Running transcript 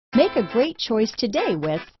Make a great choice today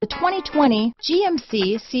with the 2020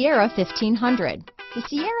 GMC Sierra 1500. The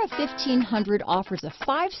Sierra 1500 offers a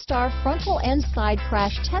 5-star frontal and side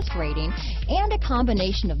crash test rating and a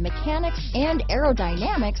combination of mechanics and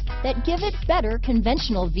aerodynamics that give it better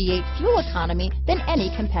conventional V8 fuel economy than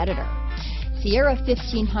any competitor. Sierra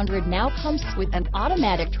 1500 now comes with an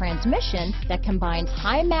automatic transmission that combines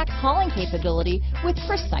high max hauling capability with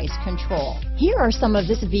precise control. Here are some of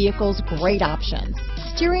this vehicle's great options: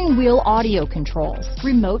 steering wheel audio controls,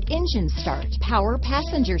 remote engine start, power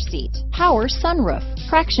passenger seat, power sunroof,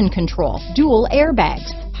 traction control, dual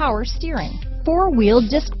airbags, power steering, 4-wheel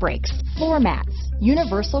disc brakes, floor mats,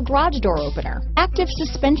 universal garage door opener, active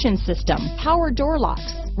suspension system, power door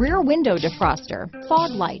locks, rear window defroster,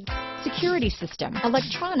 fog lights, security system,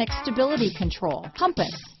 electronic stability control,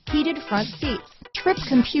 compass, heated front seats, trip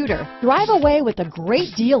computer. Drive away with a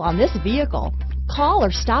great deal on this vehicle. Call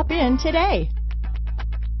or stop in today.